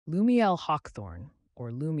Lumielle Hawkthorn,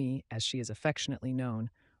 or Lumi as she is affectionately known,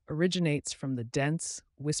 originates from the dense,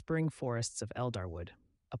 whispering forests of Eldarwood,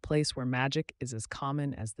 a place where magic is as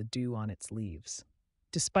common as the dew on its leaves.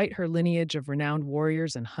 Despite her lineage of renowned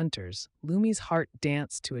warriors and hunters, Lumi's heart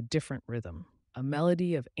danced to a different rhythm, a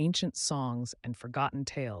melody of ancient songs and forgotten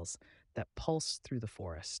tales that pulsed through the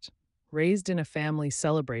forest. Raised in a family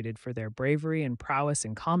celebrated for their bravery and prowess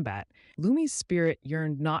in combat, Lumi's spirit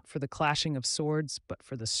yearned not for the clashing of swords, but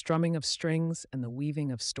for the strumming of strings and the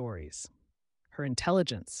weaving of stories. Her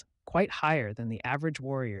intelligence, quite higher than the average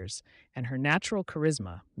warrior's, and her natural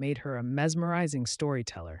charisma made her a mesmerizing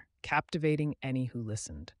storyteller, captivating any who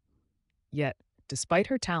listened. Yet, despite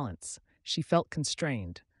her talents, she felt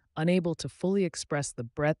constrained, unable to fully express the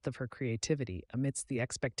breadth of her creativity amidst the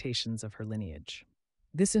expectations of her lineage.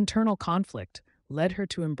 This internal conflict led her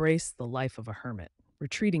to embrace the life of a hermit,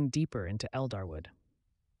 retreating deeper into Eldarwood.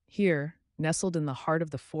 Here, nestled in the heart of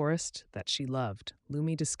the forest that she loved,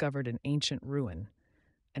 Lumi discovered an ancient ruin,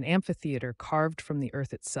 an amphitheater carved from the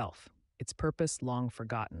earth itself, its purpose long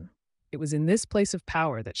forgotten. It was in this place of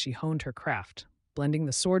power that she honed her craft, blending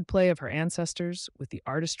the swordplay of her ancestors with the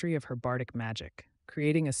artistry of her bardic magic,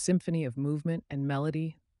 creating a symphony of movement and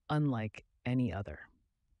melody unlike any other.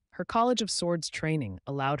 Her College of Swords training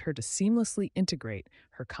allowed her to seamlessly integrate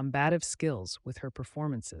her combative skills with her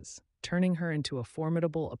performances, turning her into a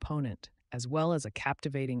formidable opponent as well as a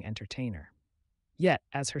captivating entertainer. Yet,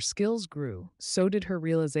 as her skills grew, so did her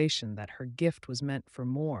realization that her gift was meant for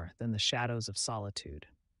more than the shadows of solitude.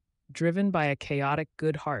 Driven by a chaotic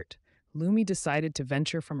good heart, Lumi decided to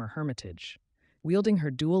venture from her hermitage, wielding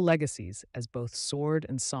her dual legacies as both sword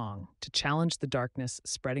and song to challenge the darkness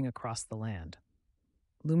spreading across the land.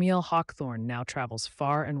 Lumielle Hawkthorn now travels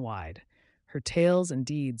far and wide, her tales and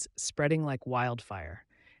deeds spreading like wildfire,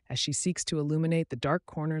 as she seeks to illuminate the dark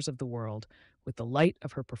corners of the world with the light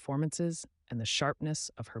of her performances and the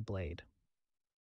sharpness of her blade.